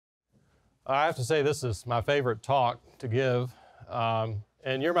I have to say this is my favorite talk to give, and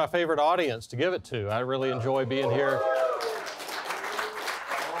you're my favorite audience to give it to. I really enjoy being here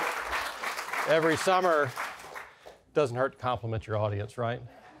every summer. Doesn't hurt to compliment your audience, right?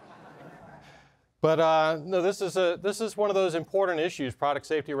 But no, this is one of those important issues, product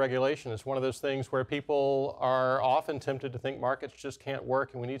safety regulation. It's one of those things where people are often tempted to think markets just can't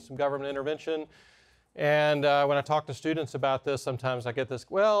work and we need some government intervention. And when I talk to students about this, sometimes I get this,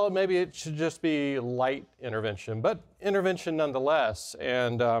 well, maybe it should just be light intervention, but intervention nonetheless.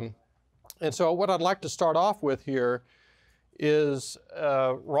 And so what I'd like to start off with here is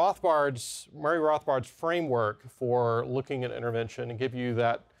Murray Rothbard's framework for looking at intervention and give you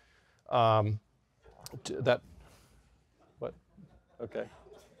that, what? Okay.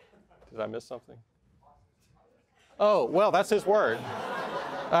 Did I miss something? Oh, well, that's his word.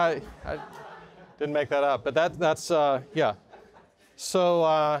 I didn't make that up, but that's yeah. So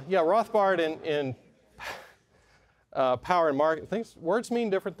yeah, Rothbard in Power and Market, words mean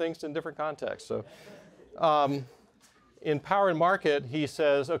different things in different contexts. So in Power and Market, he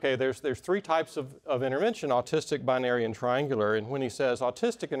says, okay, there's three types of intervention: autistic, binary, and triangular. And when he says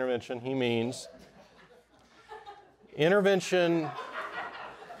autistic intervention, he means intervention.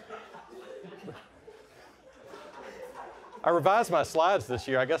 I revised my slides this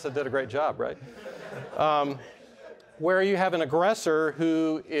year. I guess I did a great job, right? Where you have an aggressor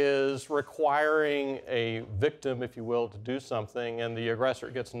who is requiring a victim, if you will, to do something, and the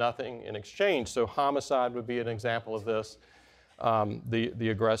aggressor gets nothing in exchange. So homicide would be an example of this. The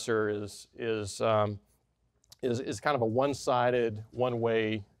aggressor is kind of a one-sided,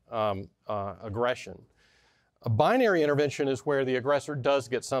 one-way aggression. A binary intervention is where the aggressor does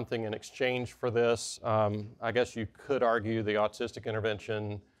get something in exchange for this. I guess you could argue the autistic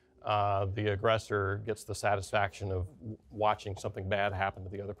intervention, the aggressor gets the satisfaction of watching something bad happen to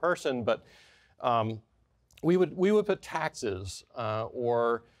the other person, but we would put taxes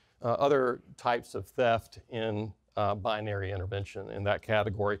or other types of theft in binary intervention in that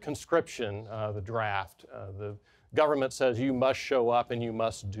category. Conscription, the draft, the government says you must show up and you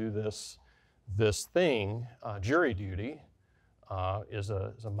must do this thing. Jury duty is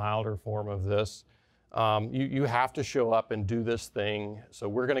a milder form of this. You have to show up and do this thing, so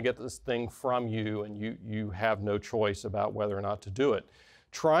we're going to get this thing from you, and you have no choice about whether or not to do it.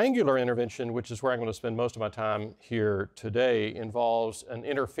 Triangular intervention, which is where I'm going to spend most of my time here today, involves an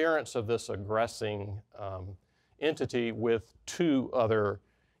interference of this aggressing entity with two other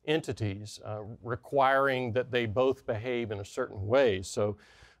entities, requiring that they both behave in a certain way. So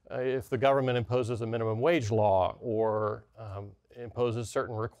if the government imposes a minimum wage law or imposes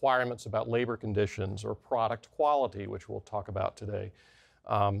certain requirements about labor conditions or product quality, which we'll talk about today,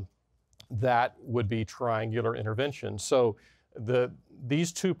 that would be triangular intervention. So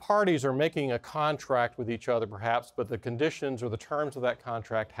these two parties are making a contract with each other perhaps, but the conditions or the terms of that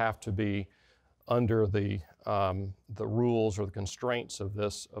contract have to be under the rules or the constraints of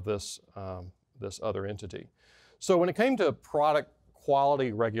this other entity. So when it came to product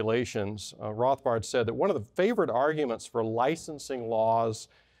quality regulations, Rothbard said that one of the favorite arguments for licensing laws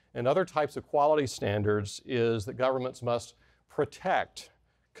and other types of quality standards is that governments must protect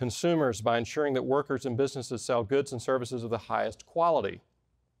consumers by ensuring that workers and businesses sell goods and services of the highest quality.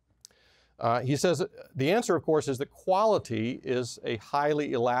 He says the answer, of course, is that quality is a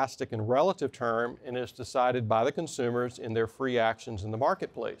highly elastic and relative term and is decided by the consumers in their free actions in the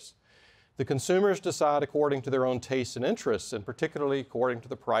marketplace. The consumers decide according to their own tastes and interests, and particularly according to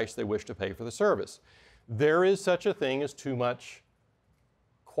the price they wish to pay for the service. There is such a thing as too much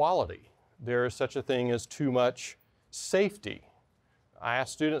quality. There is such a thing as too much safety. I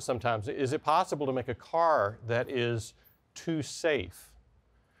ask students sometimes, is it possible to make a car that is too safe?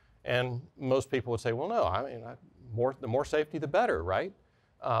 And most people would say, well, no, I mean, the more safety, the better, right?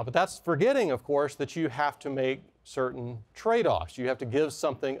 But that's forgetting, of course, that you have to make certain trade-offs. You have to give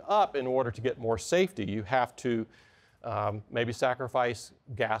something up in order to get more safety. You have to maybe sacrifice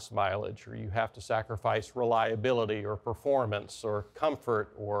gas mileage, or you have to sacrifice reliability or performance or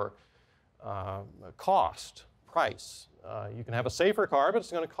comfort or price. You can have a safer car, but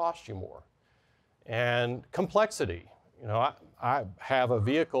it's going to cost you more. And complexity. You know, I have a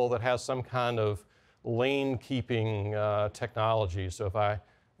vehicle that has some kind of lane keeping technology. So if I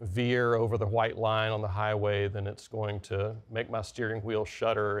veer over the white line on the highway, then it's going to make my steering wheel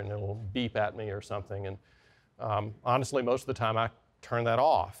shudder and it'll beep at me or something. And honestly, most of the time I turn that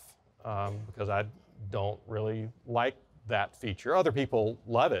off because I don't really like that feature. Other people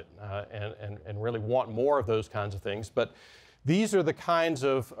love it and really want more of those kinds of things. But these are the kinds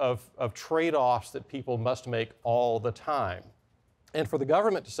of trade-offs that people must make all the time. And for the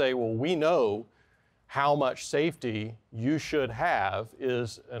government to say, well, we know how much safety you should have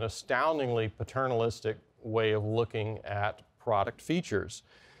is an astoundingly paternalistic way of looking at product features.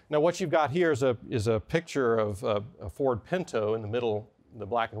 Now, what you've got here is a picture of a Ford Pinto in the middle, the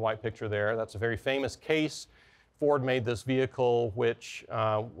black and white picture there. That's a very famous case. Ford made this vehicle which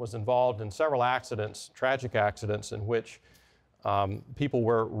was involved in several accidents, tragic accidents, in which people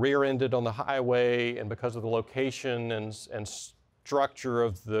were rear-ended on the highway, and because of the location and structure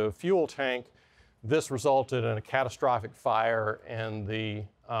of the fuel tank, this resulted in a catastrophic fire, and the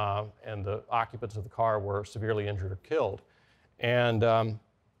occupants of the car were severely injured or killed. And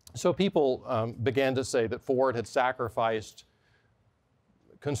so people began to say that Ford had sacrificed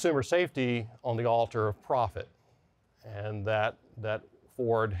consumer safety on the altar of profit, and that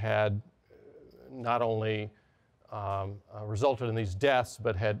Ford had not only resulted in these deaths,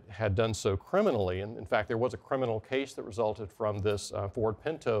 but had done so criminally. And in fact, there was a criminal case that resulted from this Ford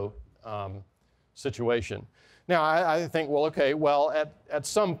Pinto situation. Now, I think, well, okay, well, at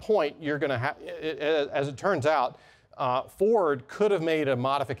some point, you're going to have, as it turns out, Ford could have made a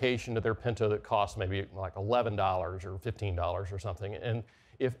modification to their Pinto that cost maybe like $11 or $15 or something. And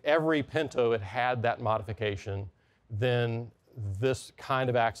if every Pinto had had that modification, then this kind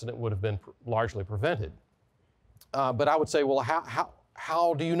of accident would have been largely prevented. But I would say, well,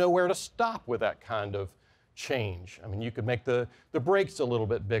 how do you know where to stop with that kind of change? I mean, you could make the brakes a little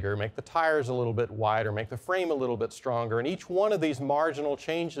bit bigger, make the tires a little bit wider, make the frame a little bit stronger, and each one of these marginal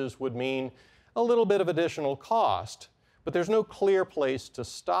changes would mean a little bit of additional cost. But there's no clear place to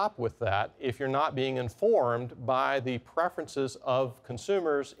stop with that if you're not being informed by the preferences of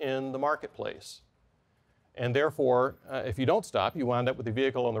consumers in the marketplace. And therefore, if you don't stop, you wind up with the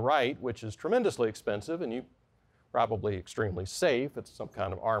vehicle on the right, which is tremendously expensive, and you probably extremely safe. It's some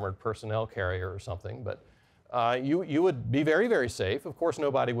kind of armored personnel carrier or something, but you would be very, very safe. Of course,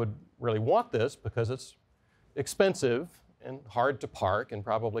 nobody would really want this because it's expensive and hard to park and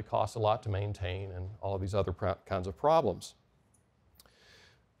probably costs a lot to maintain and all of these other kinds of problems.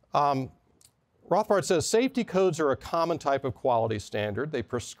 Rothbard says, safety codes are a common type of quality standard. They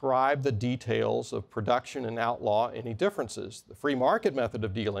prescribe the details of production and outlaw any differences. The free market method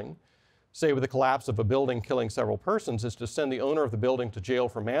of dealing, say with the collapse of a building killing several persons, is to send the owner of the building to jail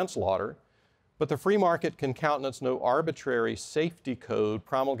for manslaughter, but the free market can countenance no arbitrary safety code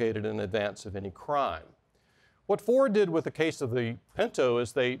promulgated in advance of any crime. What Ford did with the case of the Pinto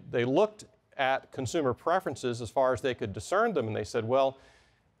is they looked at consumer preferences as far as they could discern them, and they said, well,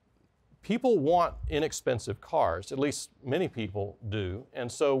 people want inexpensive cars, at least many people do,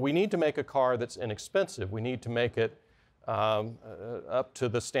 and so we need to make a car that's inexpensive. We need to make it up to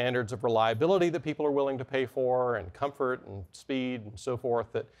the standards of reliability that people are willing to pay for, and comfort and speed and so forth.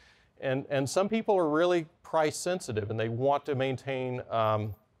 And some people are really price sensitive, and they want to maintain,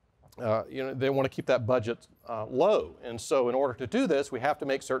 they want to keep that budget low. And so in order to do this, we have to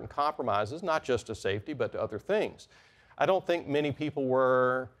make certain compromises, not just to safety, but to other things. I don't think many people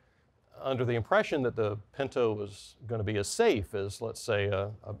were under the impression that the Pinto was going to be as safe as, let's say,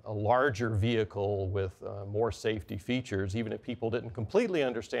 a larger vehicle with more safety features, even if people didn't completely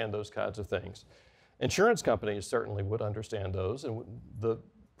understand those kinds of things. Insurance companies certainly would understand those, and the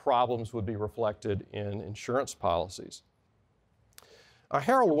problems would be reflected in insurance policies.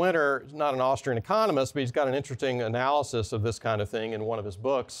 Harold Winter is not an Austrian economist, but he's got an interesting analysis of this kind of thing in one of his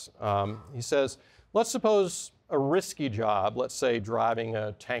books. He says, let's suppose a risky job, let's say driving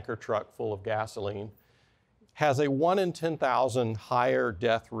a tanker truck full of gasoline, has a 1 in 10,000 higher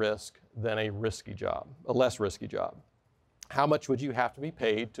death risk than a risky job, a less risky job. How much would you have to be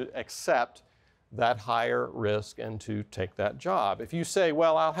paid to accept that higher risk and to take that job? If you say,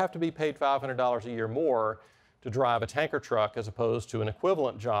 well, I'll have to be paid $500 a year more to drive a tanker truck as opposed to an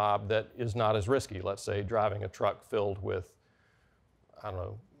equivalent job that is not as risky, let's say driving a truck filled with, I don't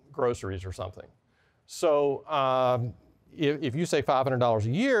know, groceries or something. So if you say $500 a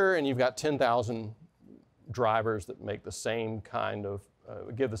year and you've got 10,000 drivers that make the same kind of,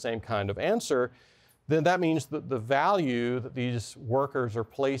 give the same kind of answer, then that means that the value that these workers are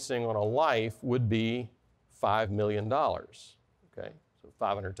placing on a life would be $5 million, okay? So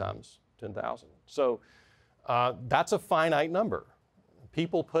 500 times 10,000. So that's a finite number.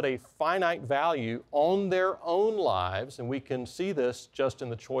 People put a finite value on their own lives, and we can see this just in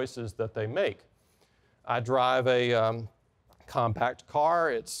the choices that they make. I drive a compact car.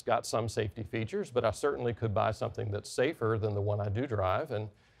 It's got some safety features, but I certainly could buy something that's safer than the one I do drive,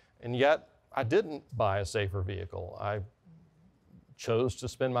 and yet I didn't buy a safer vehicle. I chose to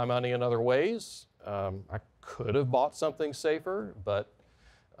spend my money in other ways. I could have bought something safer, but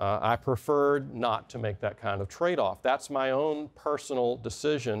I preferred not to make that kind of trade-off. That's my own personal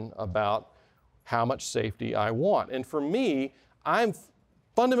decision about how much safety I want. And for me, I'm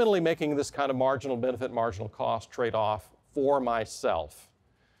fundamentally making this kind of marginal benefit, marginal cost trade-off for myself.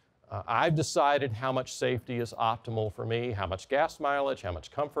 I've decided how much safety is optimal for me, how much gas mileage, how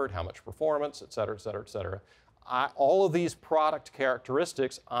much comfort, how much performance, et cetera, et cetera, et cetera. All of these product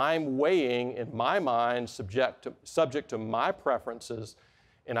characteristics I'm weighing in my mind subject to my preferences,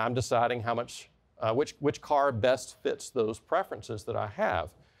 and I'm deciding how much, which car best fits those preferences that I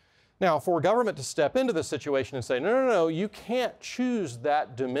have. Now, for government to step into this situation and say, no, no, no, you can't choose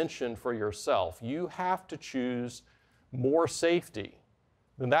that dimension for yourself. You have to choose more safety.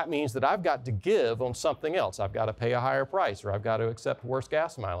 Then that means that I've got to give on something else. I've got to pay a higher price, or I've got to accept worse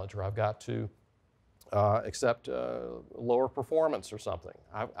gas mileage, or I've got to accept lower performance or something.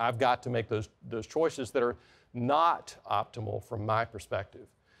 I've got to make those choices that are not optimal from my perspective.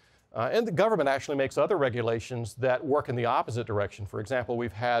 And the government actually makes other regulations that work in the opposite direction. For example,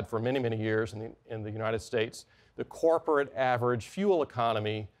 we've had for many, many years in the United States, the corporate average fuel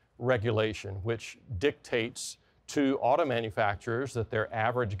economy regulation, which dictates to auto manufacturers that their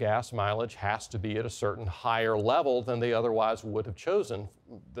average gas mileage has to be at a certain higher level than they otherwise would have chosen,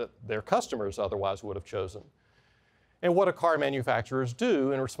 that their customers otherwise would have chosen. And what do car manufacturers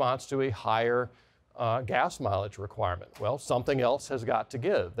do in response to a higher gas mileage requirement? Well, something else has got to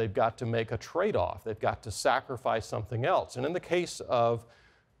give. They've got to make a trade-off. They've got to sacrifice something else. And in the case of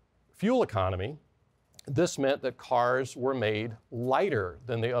fuel economy, this meant that cars were made lighter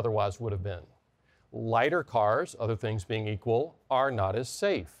than they otherwise would have been. Lighter cars, other things being equal, are not as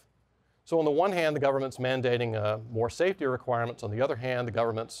safe. So on the one hand, the government's mandating more safety requirements. On the other hand, the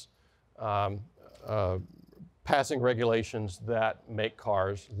government's passing regulations that make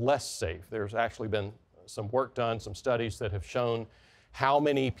cars less safe. There's actually been some work done, some studies that have shown how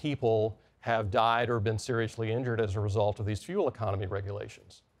many people have died or been seriously injured as a result of these fuel economy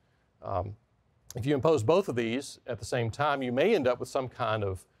regulations. If you impose both of these at the same time, you may end up with some kind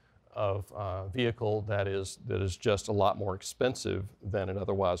of vehicle that is just a lot more expensive than it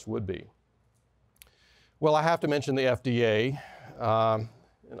otherwise would be. Well, I have to mention the FDA,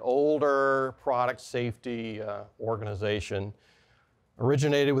 an older product safety organization,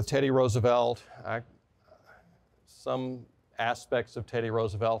 originated with Teddy Roosevelt. Some aspects of Teddy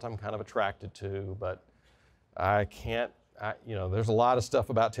Roosevelt I'm kind of attracted to, but I can't, there's a lot of stuff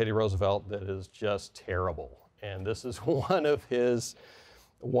about Teddy Roosevelt that is just terrible. And this is one of his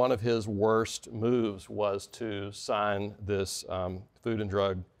worst moves, was to sign this Food and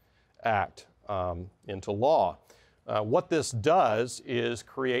Drug Act into law. What this does is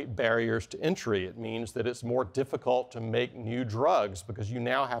create barriers to entry. It means that it's more difficult to make new drugs because you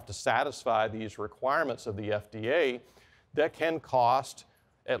now have to satisfy these requirements of the FDA that can cost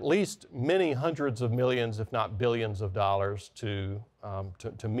at least many hundreds of millions, if not billions of dollars to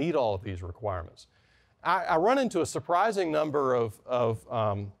meet all of these requirements. I run into a surprising number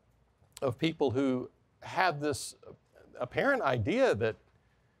of people who have this apparent idea that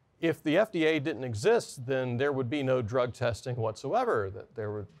if the FDA didn't exist, then there would be no drug testing whatsoever,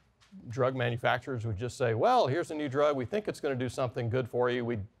 that drug manufacturers would just say, well, here's a new drug, we think it's going to do something good for you,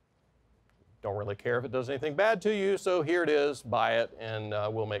 we don't really care if it does anything bad to you, so here it is, buy it, and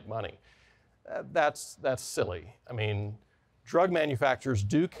we'll make money. That's silly. I mean, drug manufacturers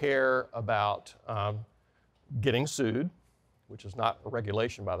do care about getting sued, which is not a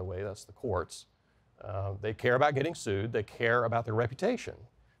regulation, by the way, that's the courts. They care about getting sued, they care about their reputation.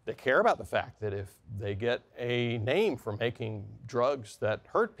 They care about the fact that if they get a name for making drugs that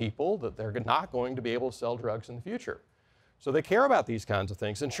hurt people, that they're not going to be able to sell drugs in the future. So they care about these kinds of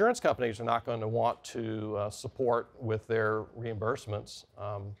things. Insurance companies are not going to want to support with their reimbursements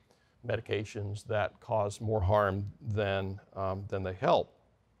medications that cause more harm than they help.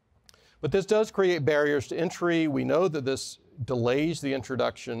 But this does create barriers to entry. We know that this delays the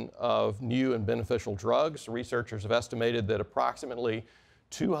introduction of new and beneficial drugs. Researchers have estimated that approximately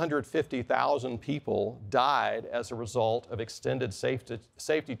 250,000 people died as a result of extended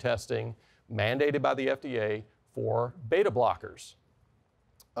safety testing mandated by the FDA for beta blockers.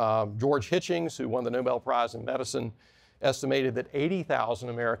 George Hitchings, who won the Nobel Prize in Medicine, estimated that 80,000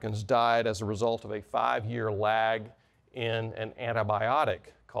 Americans died as a result of a 5-year lag in an antibiotic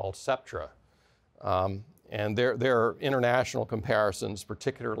called Septra. And there are international comparisons,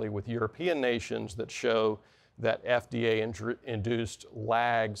 particularly with European nations, that show that FDA-induced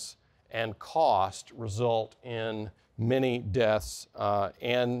lags and cost result in many deaths.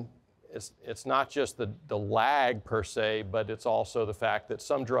 And it's not just the lag per se, but it's also the fact that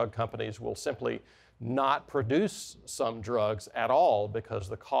some drug companies will simply not produce some drugs at all because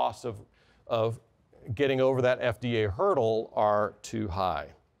the costs of getting over that FDA hurdle are too high.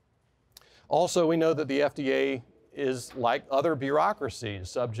 Also, we know that the FDA is, like other bureaucracies,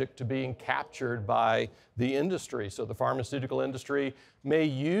 subject to being captured by the industry. So the pharmaceutical industry may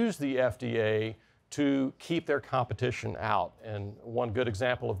use the FDA to keep their competition out. And one good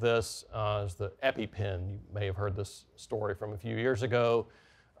example of this is the EpiPen. You may have heard this story from a few years ago.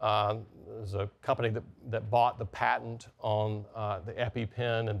 There's a company that bought the patent on the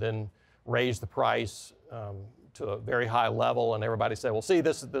EpiPen and then raised the price to a very high level, and everybody said, well, see,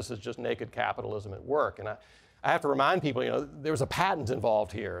 this is just naked capitalism at work. And I have to remind people, there was a patent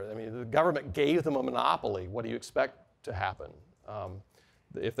involved here. I mean, the government gave them a monopoly. What do you expect to happen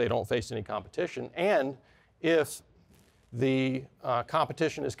if they don't face any competition? And if the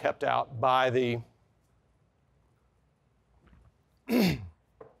competition is kept out by the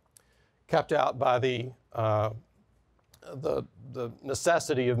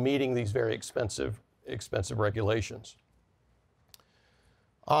necessity of meeting these very expensive regulations.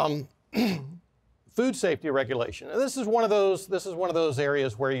 Food safety regulation. And this is one of those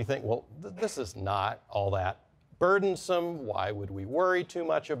areas where you think, well, this is not all that burdensome. Why would we worry too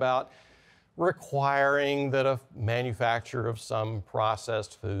much about requiring that a manufacturer of some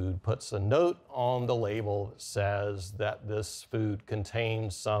processed food puts a note on the label that says that this food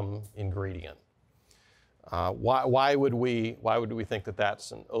contains some ingredient? Why would we think that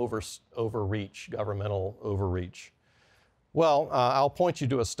that's an overreach, governmental overreach? Well, I'll point you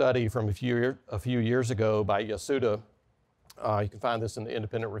to a study from a few years ago by Yasuda. You can find this in the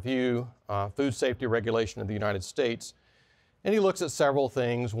Independent Review, Food Safety Regulation of the United States. And he looks at several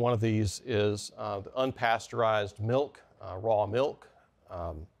things. One of these is the unpasteurized milk, raw milk.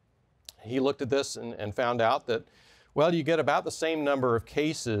 He looked at this and found out that, well, you get about the same number of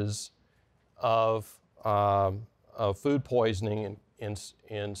cases of food poisoning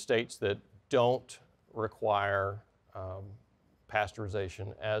in states that don't require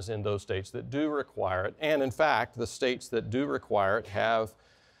pasteurization as in those states that do require it. And in fact, the states that do require it have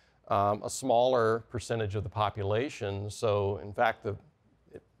a smaller percentage of the population. So in fact, it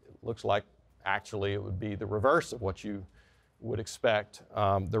looks like actually it would be the reverse of what you would expect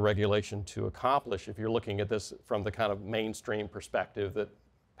the regulation to accomplish if you're looking at this from the kind of mainstream perspective that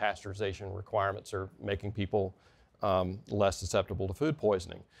pasteurization requirements are making people less susceptible to food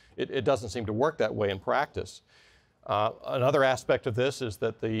poisoning. It doesn't seem to work that way in practice. Another aspect of this is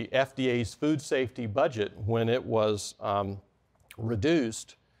that the FDA's food safety budget, when it was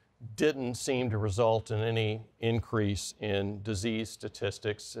reduced, didn't seem to result in any increase in disease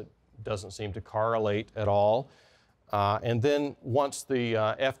statistics. It doesn't seem to correlate at all. And then once the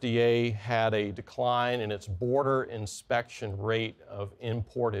FDA had a decline in its border inspection rate of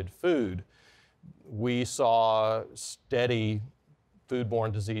imported food, we saw steady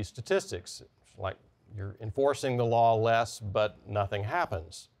foodborne disease statistics. It's like you're enforcing the law less, but nothing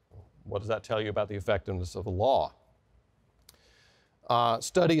happens. What does that tell you about the effectiveness of the law?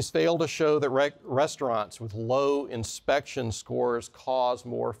 Studies fail to show that restaurants with low inspection scores cause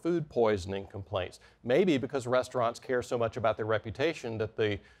more food poisoning complaints. Maybe because restaurants care so much about their reputation that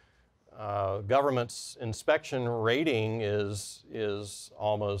the government's inspection rating is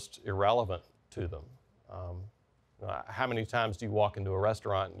almost irrelevant to them. How many times do you walk into a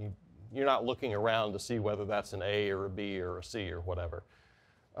restaurant and you're not looking around to see whether that's an A or a B or a C or whatever?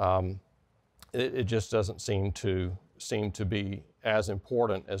 It just doesn't seem to be as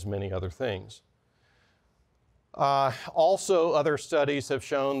important as many other things. Also, other studies have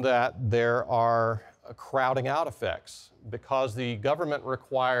shown that there are crowding out effects because the government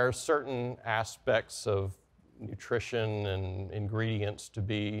requires certain aspects of nutrition and ingredients to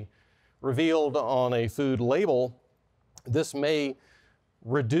be revealed on a food label. This may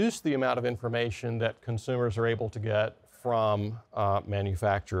reduce the amount of information that consumers are able to get from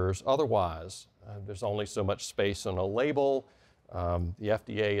manufacturers otherwise. There's only so much space on a label. The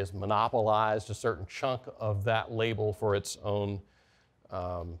FDA has monopolized a certain chunk of that label for its own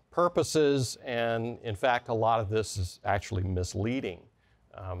purposes, and in fact, a lot of this is actually misleading.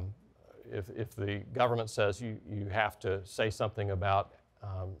 If the government says you have to say something about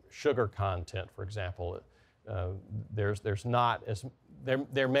sugar content, for example,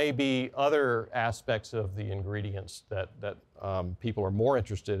 there may be other aspects of the ingredients that people are more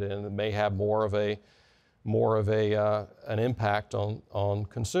interested in and may have more of an impact on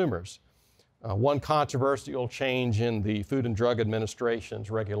consumers. One controversial change in the Food and Drug Administration's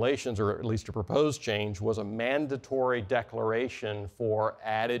regulations, or at least a proposed change, was a mandatory declaration for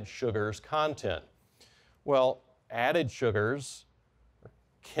added sugars content. Well, added sugars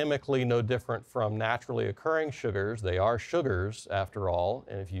chemically no different from naturally occurring sugars. They are sugars, after all,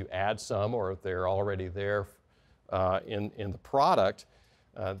 and if you add some or if they're already there in the product,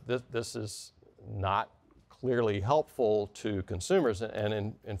 this is not clearly helpful to consumers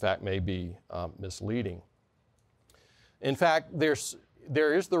and in fact may be misleading. In fact,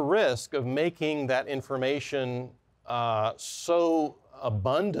 there is the risk of making that information so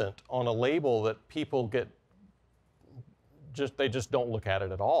abundant on a label that people they just don't look at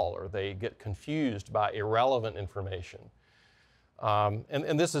it at all, or they get confused by irrelevant information.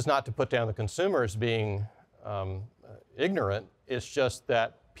 And this is not to put down the consumer as being ignorant. It's just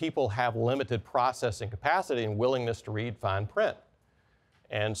that people have limited processing capacity and willingness to read fine print.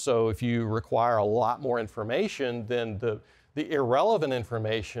 And so if you require a lot more information, then the irrelevant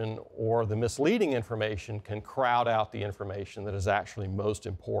information or the misleading information can crowd out the information that is actually most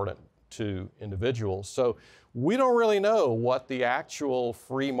important to individuals. So we don't really know what the actual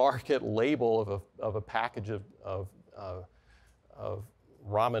free market label of a package of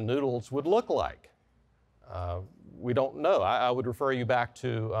ramen noodles would look like. We don't know. I would refer you back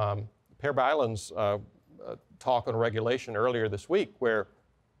to Per Byland's talk on regulation earlier this week, where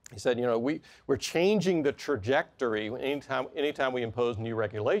he said, you know, we're changing the trajectory anytime we impose new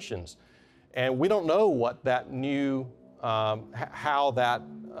regulations. And we don't know what that new, how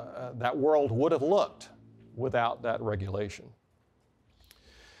that world would have looked without that regulation.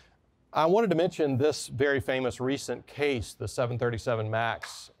 I wanted to mention this very famous recent case, the 737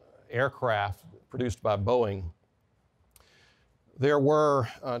 MAX aircraft produced by Boeing. There were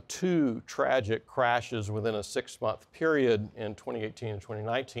 2 tragic crashes within a 6-month period in 2018 and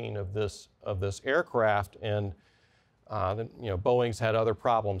 2019 of this aircraft, and Boeing's had other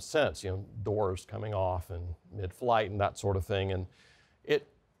problems since, doors coming off and mid-flight and that sort of thing. And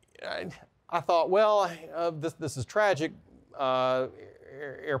I thought, well, this is tragic.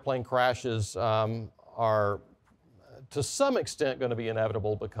 Airplane crashes are to some extent going to be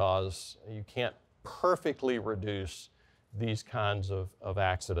inevitable because you can't perfectly reduce these kinds of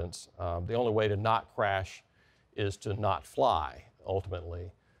accidents. The only way to not crash is to not fly,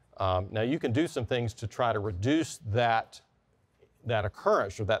 ultimately. Now, you can do some things to try to reduce that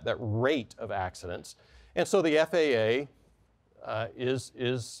occurrence or that rate of accidents. And so the FAA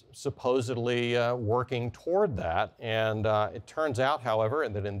is supposedly working toward that. And it turns out, however,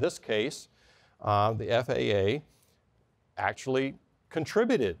 that in this case, the FAA actually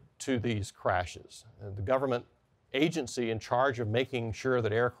contributed to these crashes. The government agency in charge of making sure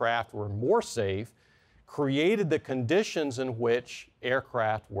that aircraft were more safe created the conditions in which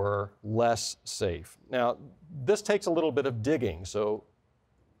aircraft were less safe. Now, this takes a little bit of digging, so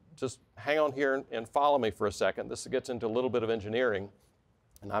just hang on here and follow me for a second. This gets into a little bit of engineering,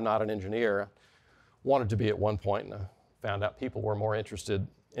 and I'm not an engineer. I wanted to be at one point, and I found out people were more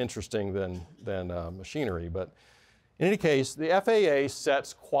interesting than machinery. But in any case, the FAA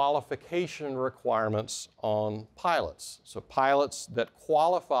sets qualification requirements on pilots. So pilots that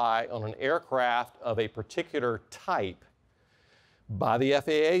qualify on an aircraft of a particular type, by the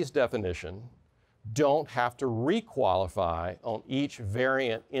FAA's definition, don't have to requalify on each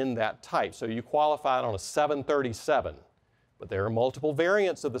variant in that type. So you qualified on a 737, but there are multiple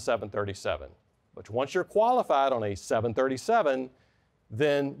variants of the 737. But once you're qualified on a 737,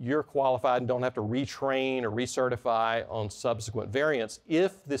 then you're qualified and don't have to retrain or recertify on subsequent variants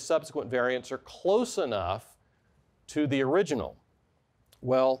if the subsequent variants are close enough to the original.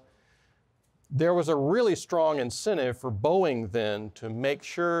 Well, there was a really strong incentive for Boeing then to make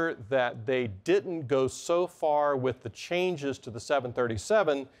sure that they didn't go so far with the changes to the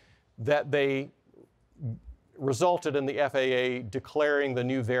 737 that they resulted in the FAA declaring the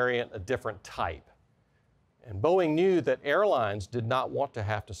new variant a different type. And Boeing knew that airlines did not want to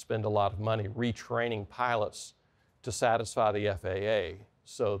have to spend a lot of money retraining pilots to satisfy the FAA.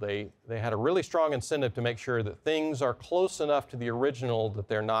 So they had a really strong incentive to make sure that things are close enough to the original that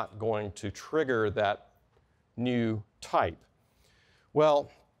they're not going to trigger that new type.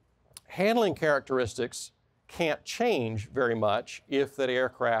 Well, handling characteristics can't change very much if that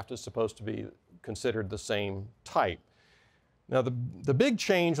aircraft is supposed to be considered the same type. Now, the big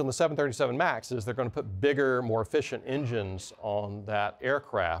change on the 737 MAX is they're going to put bigger, more efficient engines on that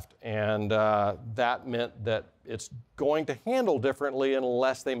aircraft, and that meant that it's going to handle differently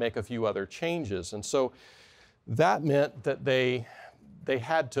unless they make a few other changes. And so that meant that they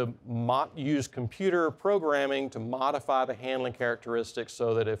had to use computer programming to modify the handling characteristics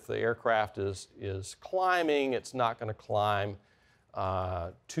so that if the aircraft is climbing, it's not going to climb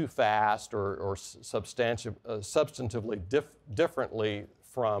too fast or substantively differently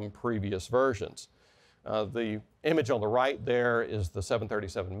from previous versions. The image on the right there is the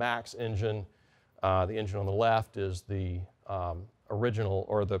 737 MAX engine. The engine on the left is the original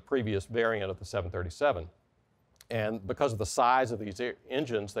or the previous variant of the 737. And because of the size of these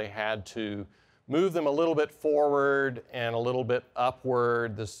engines, they had to move them a little bit forward and a little bit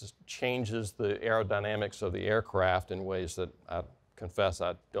upward. This changes the aerodynamics of the aircraft in ways that I confess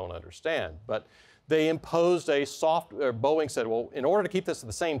I don't understand. But they imposed Boeing said, well, in order to keep this in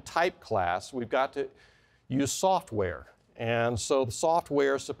the same type class, we've got to use software. And so the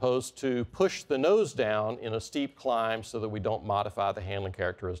software is supposed to push the nose down in a steep climb so that we don't modify the handling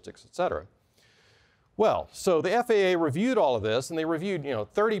characteristics, et cetera. Well, so the FAA reviewed all of this, and they reviewed,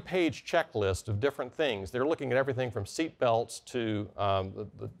 30-page checklist of different things. They're looking at everything from seat belts to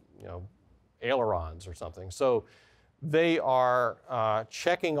ailerons or something. So they are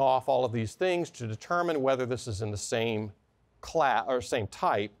checking off all of these things to determine whether this is in the same class or same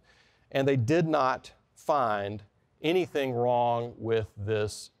type, and they did not find anything wrong with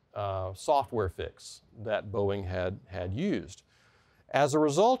this software fix that Boeing had used. As a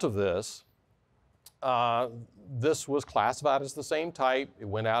result of this, this was classified as the same type. It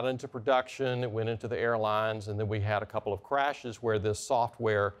went out into production, it went into the airlines, and then we had a couple of crashes where this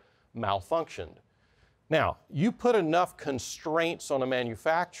software malfunctioned. Now, you put enough constraints on a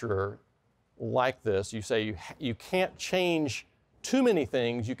manufacturer like this, you say you can't change too many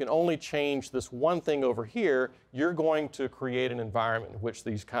things, you can only change this one thing over here, you're going to create an environment in which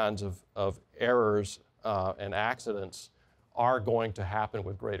these kinds of errors and accidents are going to happen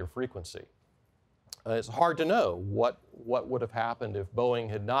with greater frequency. It's hard to know what would have happened if Boeing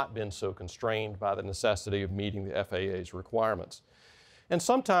had not been so constrained by the necessity of meeting the FAA's requirements. And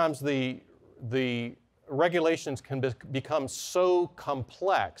sometimes the regulations can become so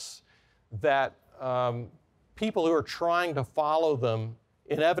complex that people who are trying to follow them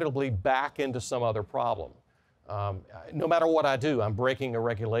inevitably back into some other problem. No matter what I do, I'm breaking a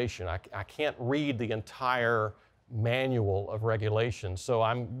regulation. I can't read the entire manual of regulations, so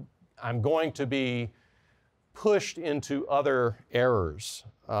I'm going to be pushed into other errors.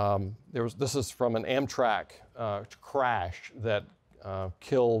 This is from an Amtrak crash that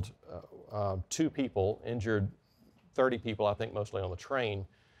killed 2 people, injured 30 people, I think mostly on the train.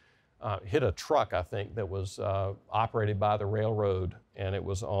 Hit a truck, I think, that was operated by the railroad, and it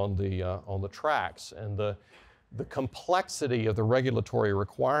was on the tracks. And the complexity of the regulatory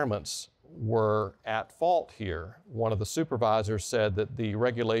requirements were at fault here. One of the supervisors said that the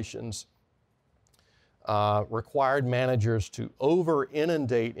regulations required managers to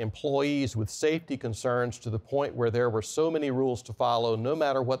over-inundate employees with safety concerns to the point where there were so many rules to follow, no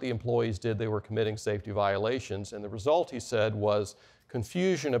matter what the employees did, they were committing safety violations. And the result, he said, was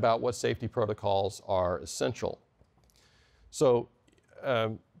confusion about what safety protocols are essential. So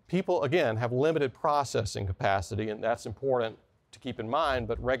people, again, have limited processing capacity, and that's important to keep in mind,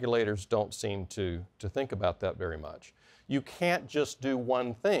 but regulators don't seem to think about that very much. You can't just do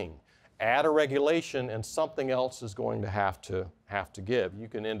one thing. Add a regulation and something else is going to have to give. You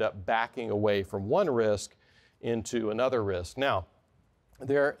can end up backing away from one risk into another risk. Now,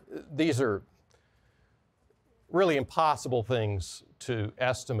 these are really impossible things to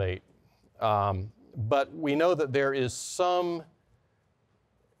estimate, but we know that there is some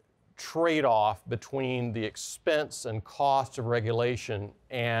trade-off between the expense and cost of regulation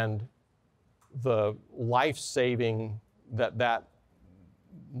and the life-saving that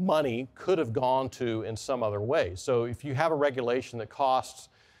money could have gone to in some other way. So if you have a regulation that costs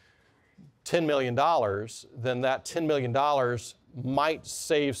 $10 million, then that $10 million might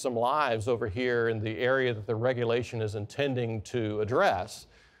save some lives over here in the area that the regulation is intending to address.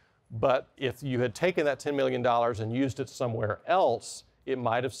 But if you had taken that $10 million and used it somewhere else, it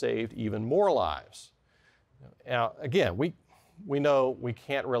might have saved even more lives. Now, again, we know we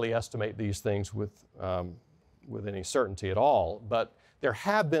can't really estimate these things with any certainty at all, but there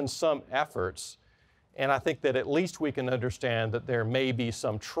have been some efforts, and I think that at least we can understand that there may be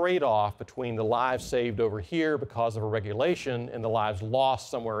some trade-off between the lives saved over here because of a regulation and the lives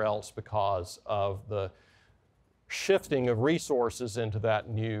lost somewhere else because of the shifting of resources into that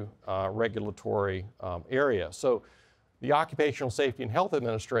new regulatory area. So the Occupational Safety and Health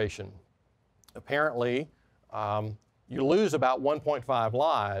Administration, apparently you lose about 1.5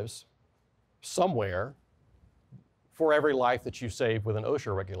 lives somewhere for every life that you save with an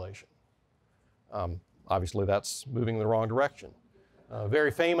OSHA regulation. Obviously, that's moving in the wrong direction.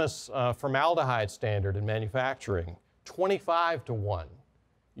 Very famous formaldehyde standard in manufacturing, 25 to 1.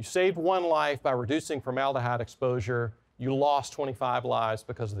 You saved one life by reducing formaldehyde exposure. You lost 25 lives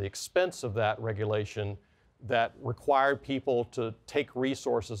because of the expense of that regulation that required people to take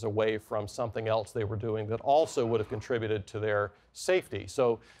resources away from something else they were doing that also would have contributed to their safety.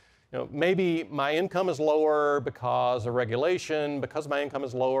 So, maybe my income is lower because of regulation. Because my income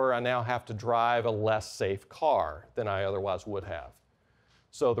is lower, I now have to drive a less safe car than I otherwise would have.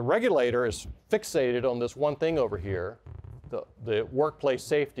 So the regulator is fixated on this one thing over here, the workplace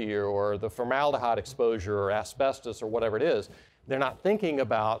safety or the formaldehyde exposure or asbestos or whatever it is. They're not thinking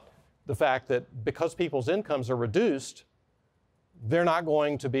about the fact that because people's incomes are reduced, they're not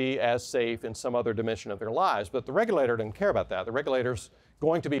going to be as safe in some other dimension of their lives. But the regulator didn't care about that. The regulator's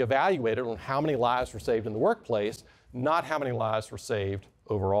going to be evaluated on how many lives were saved in the workplace, not how many lives were saved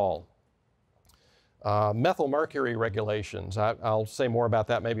overall. Methyl mercury regulations. I'll say more about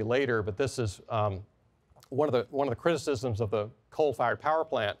that maybe later, but this is one of the criticisms of the coal-fired power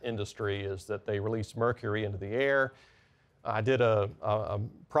plant industry is that they release mercury into the air. I did a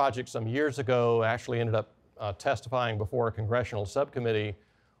project some years ago, actually ended up testifying before a congressional subcommittee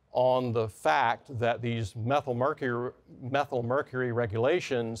on the fact that these methyl mercury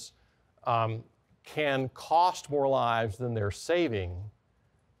regulations can cost more lives than they're saving,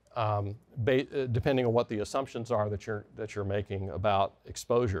 depending on what the assumptions are that you're making about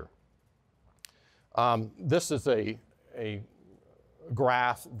exposure. This is a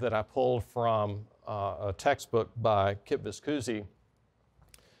graph that I pulled from a textbook by Kip Viscusi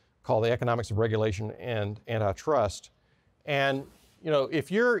called The Economics of Regulation and Antitrust. And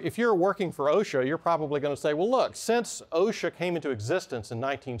if you're working for OSHA, you're probably going to say, well, look, since OSHA came into existence in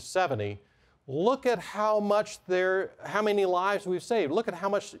 1970, look at how many lives we've saved. Look at how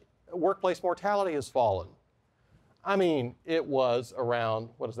much workplace mortality has fallen. I mean, it was around,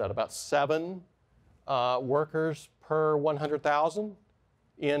 what is that, about 7 workers per 100,000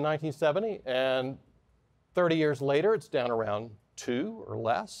 in 1970, and 30 years later, it's down around 2 or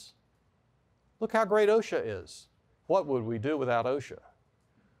less. Look how great OSHA is. What would we do without OSHA?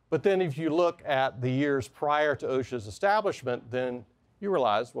 But then if you look at the years prior to OSHA's establishment, then you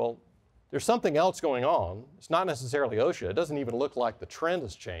realize, well, there's something else going on. It's not necessarily OSHA. It doesn't even look like the trend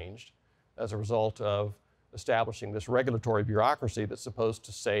has changed as a result of establishing this regulatory bureaucracy that's supposed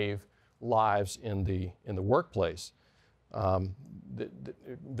to save lives in the workplace.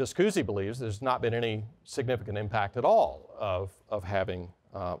 Viscusi believes there's not been any significant impact at all of having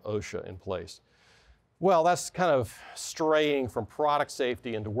OSHA in place. Well, that's kind of straying from product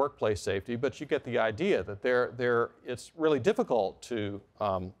safety into workplace safety, but you get the idea that it's really difficult to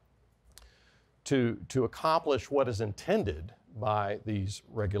accomplish what is intended by these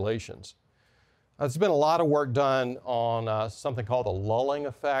regulations. There's been a lot of work done on something called the lulling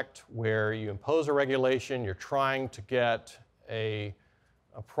effect, where you impose a regulation, you're trying to get a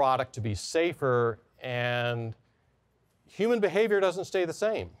product to be safer, and human behavior doesn't stay the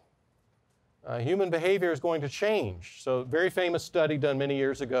same. Human behavior is going to change. So a very famous study done many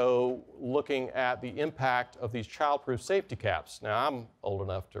years ago looking at the impact of these childproof safety caps. Now, I'm old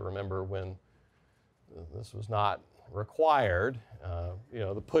enough to remember when this was not required,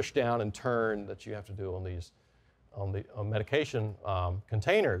 the push down and turn that you have to do on medication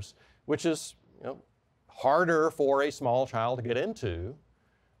containers, which is harder for a small child to get into.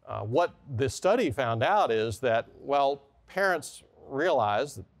 What this study found out is that, well, parents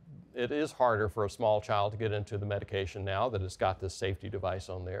realize that it is harder for a small child to get into the medication now that it's got this safety device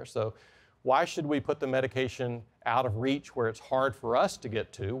on there. So why should we put the medication out of reach where it's hard for us to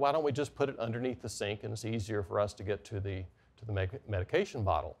get to? Why don't we just put it underneath the sink and it's easier for us to get to the medication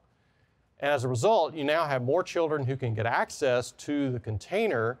bottle? And as a result, you now have more children who can get access to the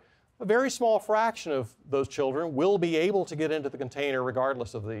container. A very small fraction of those children will be able to get into the container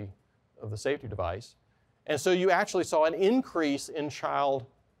regardless of the safety device. And so you actually saw an increase in child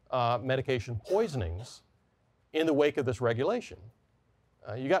medication poisonings in the wake of this regulation.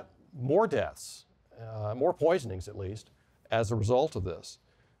 You got more deaths, more poisonings at least, as a result of this.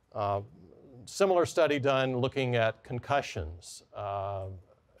 Similar study done looking at concussions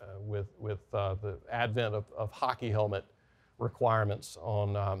with the advent of hockey helmet requirements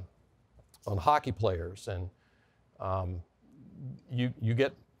on hockey players, and you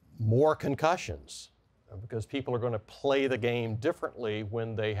get more concussions because people are going to play the game differently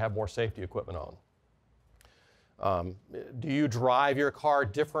when they have more safety equipment on. Do you drive your car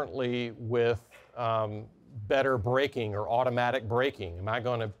differently with better braking or automatic braking? Am I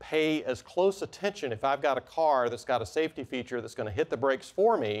going to pay as close attention if I've got a car that's got a safety feature that's going to hit the brakes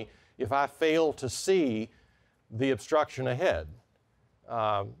for me if I fail to see the obstruction ahead?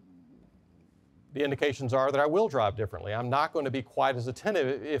 The indications are that I will drive differently. I'm not going to be quite as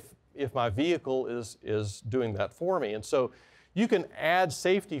attentive if my vehicle is doing that for me. And so You can add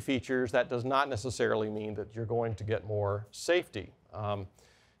safety features. That does not necessarily mean that you're going to get more safety.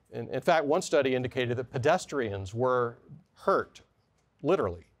 In fact, one study indicated that pedestrians were hurt,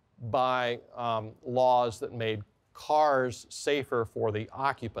 literally, by laws that made cars safer for the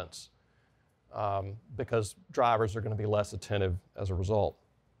occupants because drivers are going to be less attentive as a result.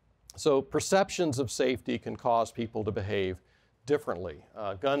 So perceptions of safety can cause people to behave differently.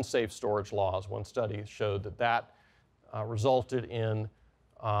 Gun safe storage laws, one study showed that resulted in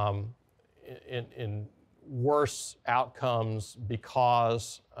worse outcomes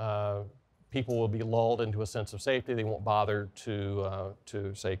because people will be lulled into a sense of safety. They won't bother to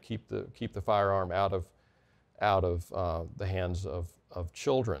say keep the firearm out of the hands of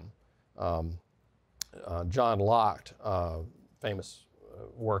children. John Locke, famous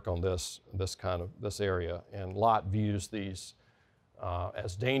work on this area, and Locke views these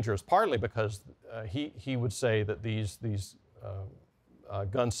as dangerous, partly because he would say that these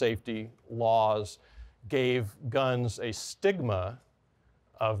gun safety laws gave guns a stigma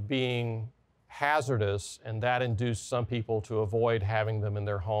of being hazardous, and that induced some people to avoid having them in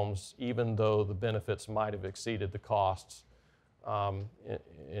their homes, even though the benefits might have exceeded the costs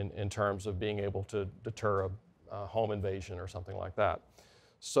in terms of being able to deter a home invasion or something like that.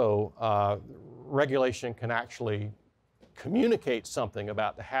 So regulation can actually communicate something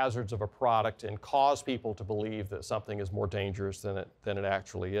about the hazards of a product and cause people to believe that something is more dangerous than it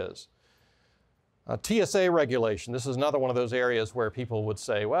actually is. TSA regulation, this is another one of those areas where people would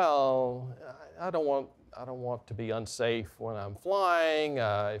say, well, I don't want to be unsafe when I'm flying.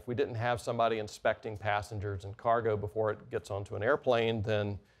 If we didn't have somebody inspecting passengers and cargo before it gets onto an airplane,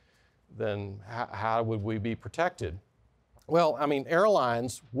 then how would we be protected? Well, I mean,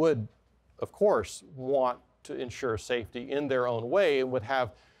 airlines would, of course, want to ensure safety in their own way and would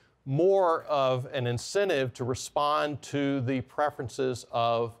have more of an incentive to respond to the preferences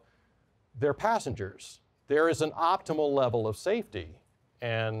of their passengers. There is an optimal level of safety,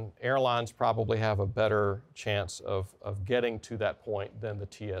 and airlines probably have a better chance of getting to that point than the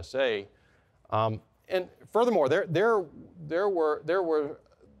TSA. And furthermore, there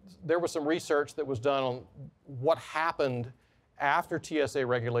was some research that was done on what happened after TSA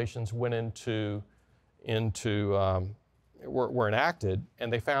regulations went were enacted,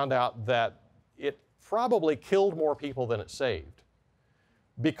 and they found out that it probably killed more people than it saved,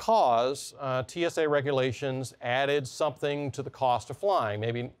 because TSA regulations added something to the cost of flying,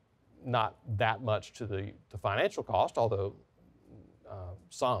 maybe not that much to the financial cost, although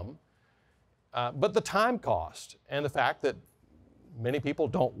some, but the time cost and the fact that many people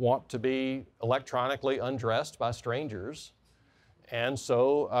don't want to be electronically undressed by strangers. And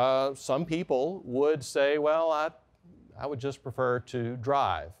so some people would say, well, I would just prefer to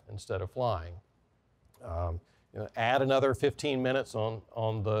drive instead of flying. Add another 15 minutes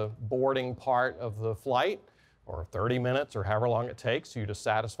on the boarding part of the flight, or 30 minutes, or however long it takes you to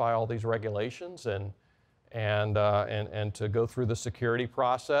satisfy all these regulations and to go through the security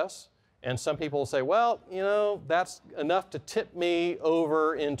process. And some people will say, well, that's enough to tip me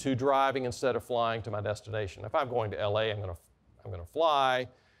over into driving instead of flying to my destination. If I'm going to LA, I'm going to fly.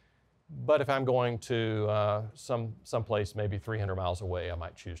 But if I'm going to someplace maybe 300 miles away, I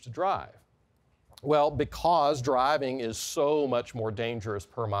might choose to drive. Well, because driving is so much more dangerous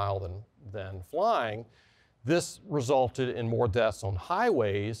per mile than flying, this resulted in more deaths on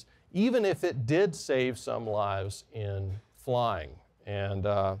highways, even if it did save some lives in flying. And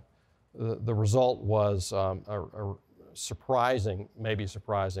the result was a surprising, maybe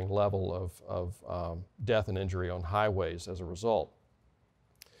surprising level of death and injury on highways as a result.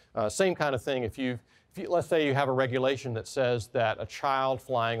 Same kind of thing, if let's say you have a regulation that says that a child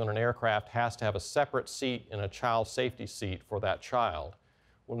flying on an aircraft has to have a separate seat and a child safety seat for that child.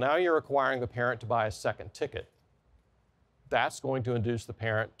 Well, now you're requiring the parent to buy a second ticket. That's going to induce the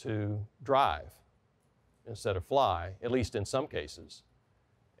parent to drive instead of fly, at least in some cases.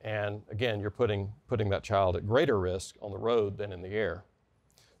 And again, you're putting that child at greater risk on the road than in the air.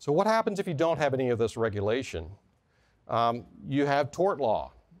 So what happens if you don't have any of this regulation? You have tort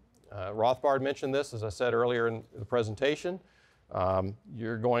law. Rothbard mentioned this, as I said earlier in the presentation.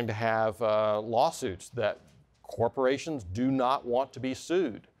 You're going to have lawsuits that corporations do not want to be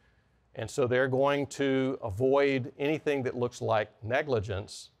sued. And so they're going to avoid anything that looks like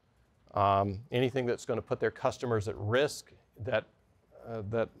negligence, anything that's going to put their customers at risk that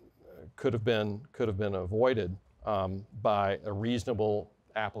could have been avoided by a reasonable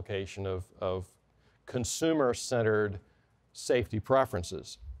application of consumer-centered safety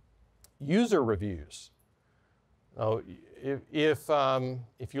preferences. User reviews.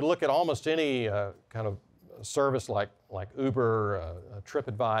 If you look at almost any kind of service like Uber,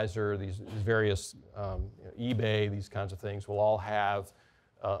 TripAdvisor, these various eBay, these kinds of things will all have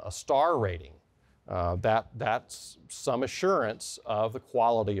a star rating. That's some assurance of the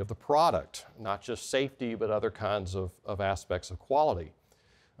quality of the product, not just safety, but other kinds of aspects of quality.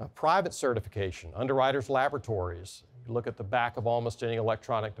 Private certification, underwriters' laboratories. You look at the back of almost any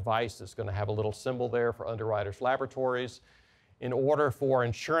electronic device, it's going to have a little symbol there for underwriters' laboratories. In order for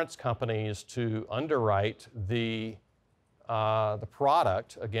insurance companies to underwrite the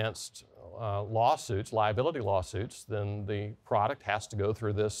product against lawsuits, liability lawsuits, then the product has to go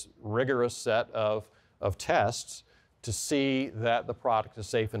through this rigorous set of tests to see that the product is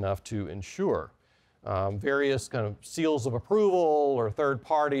safe enough to insure. Various kind of seals of approval or third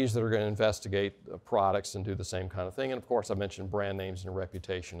parties that are going to investigate the products and do the same kind of thing. And of course, I mentioned brand names and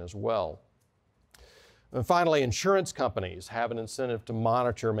reputation as well. And finally, insurance companies have an incentive to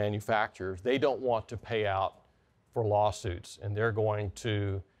monitor manufacturers. They don't want to pay out for lawsuits, and they're going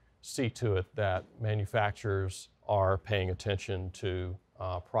to see to it that manufacturers are paying attention to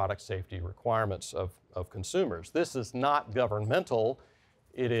product safety requirements of consumers. This is not governmental.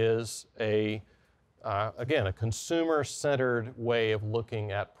 It is again, a consumer-centered way of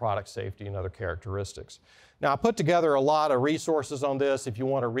looking at product safety and other characteristics. Now, I put together a lot of resources on this. If you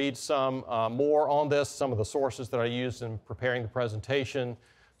want to read some more on this, some of the sources that I used in preparing the presentation.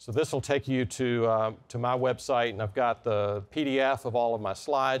 So this will take you to my website, and I've got the PDF of all of my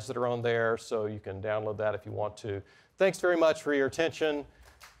slides that are on there, so you can download that if you want to. Thanks very much for your attention,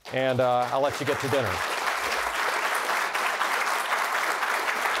 and I'll let you get to dinner.